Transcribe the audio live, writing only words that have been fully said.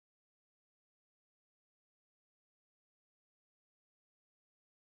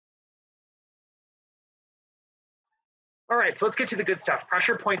All right, so let's get to the good stuff.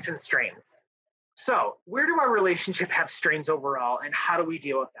 Pressure points and strains. So, where do our relationship have strains overall, and how do we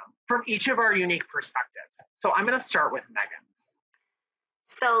deal with them from each of our unique perspectives? So, I'm going to start with Megan's.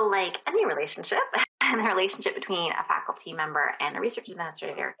 So, like any relationship, and the relationship between a faculty member and a research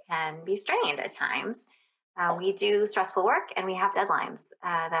administrator can be strained at times. We do stressful work and we have deadlines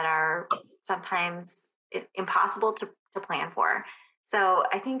that are sometimes impossible to plan for. So,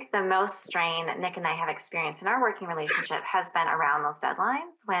 I think the most strain that Nick and I have experienced in our working relationship has been around those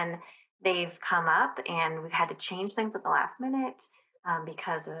deadlines when they've come up and we've had to change things at the last minute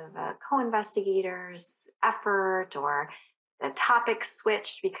because of a co-investigator's effort, or the topic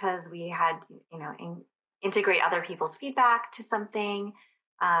switched because we had, integrate other people's feedback to something.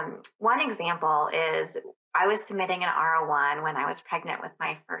 One example is I was submitting an R01 when I was pregnant with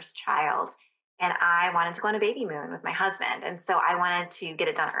my first child, and I wanted to go on a baby moon with my husband. And so I wanted to get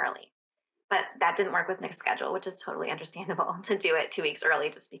it done early. But that didn't work with Nick's schedule, which is totally understandable to do it 2 weeks early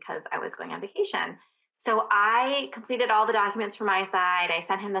just because I was going on vacation. So I completed all the documents from my side. I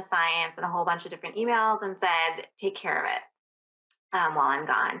sent him the science and a whole bunch of different emails and said, take care of it while I'm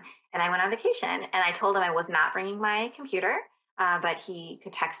gone. And I went on vacation, and I told him I was not bringing my computer, but he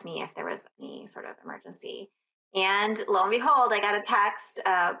could text me if there was any sort of emergency. And lo and behold, I got a text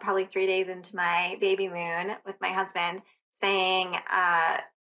probably 3 days into my baby moon with my husband saying,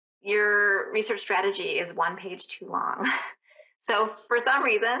 your research strategy is 1 page too long. So for some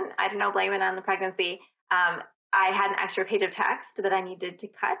reason, I don't know, blame it on the pregnancy, I had an extra page of text that I needed to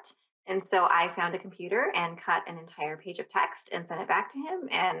cut. And so I found a computer and cut an entire page of text and sent it back to him.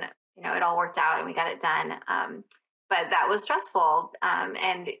 And, it all worked out and we got it done. But that was stressful.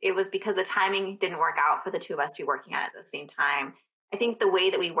 And it was because the timing didn't work out for the two of us to be working on it at the same time. I think the way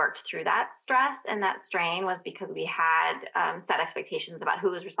that we worked through that stress and that strain was because we had set expectations about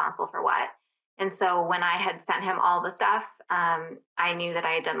who was responsible for what. And so when I had sent him all the stuff, I knew that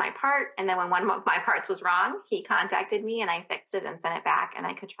I had done my part. And then when one of my parts was wrong, he contacted me and I fixed it and sent it back. And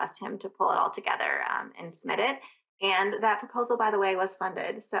I could trust him to pull it all together and submit it. And that proposal, by the way, was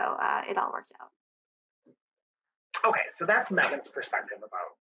funded. So it all worked out. Okay, so that's Megan's perspective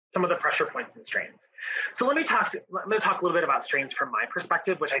about some of the pressure points and strains. So let me talk a little bit about strains from my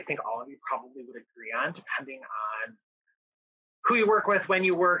perspective, which I think all of you probably would agree on, depending on who you work with, when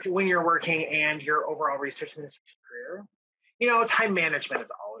you're working, and your overall research administration career. Time management is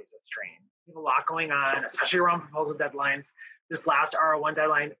always a strain. You have a lot going on, especially around proposal deadlines. This last R01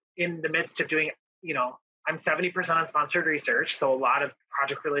 deadline, in the midst of doing, I'm 70% on sponsored research, so a lot of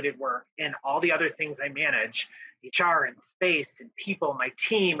project-related work, and all the other things I manage, HR and space and people, my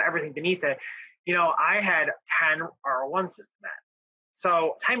team, everything beneath it. I had 10 R01s to submit.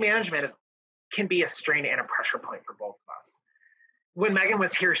 So time management can be a strain and a pressure point for both of us. When Megan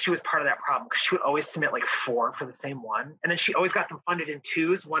was here, she was part of that problem because she would always submit like 4 for the same one. And then she always got them funded in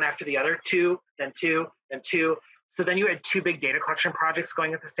twos, one after the other, 2, then 2, then 2. So then you had 2 big data collection projects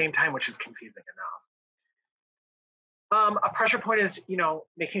going at the same time, which is confusing enough. A pressure point is,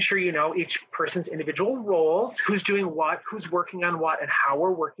 making sure each person's individual roles, who's doing what, who's working on what, and how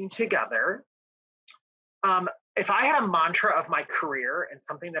we're working together. If I had a mantra of my career and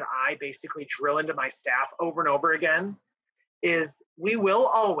something that I basically drill into my staff over and over again, is we will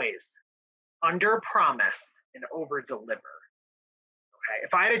always under promise and over deliver. Okay.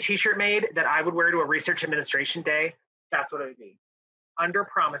 If I had a t-shirt made that I would wear to a research administration day, that's what it would be. Under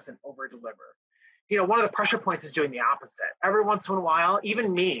promise and over deliver. One of the pressure points is doing the opposite. Every once in a while,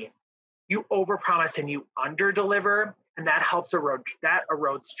 even me, you over promise and you under deliver, and that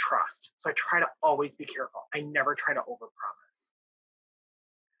erodes trust. So I try to always be careful. I never try to over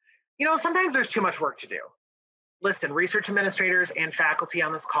promise. Sometimes there's too much work to do. Listen, research administrators and faculty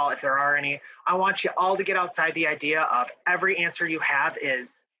on this call, if there are any, I want you all to get outside the idea of every answer you have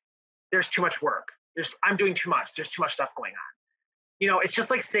is there's too much work. I'm doing too much. There's too much stuff going on. It's just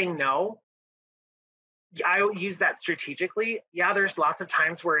like saying no. I use that strategically. Yeah, there's lots of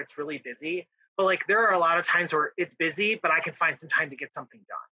times where it's really busy, but there are a lot of times where it's busy, but I can find some time to get something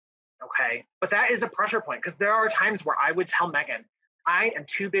done. Okay. But that is a pressure point because there are times where I would tell Megan, I am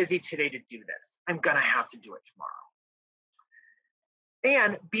too busy today to do this. I'm going to have to do it tomorrow.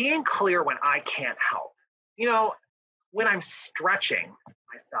 And being clear when I can't help. When I'm stretching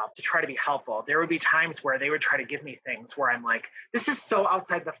myself to try to be helpful, there would be times where they would try to give me things where I'm like, this is so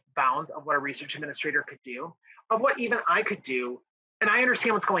outside the bounds of what a research administrator could do, of what even I could do. And I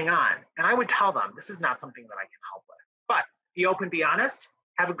understand what's going on. And I would tell them, this is not something that I can help with. But be open, be honest,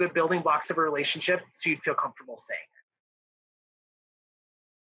 have a good building blocks of a relationship so you'd feel comfortable saying it.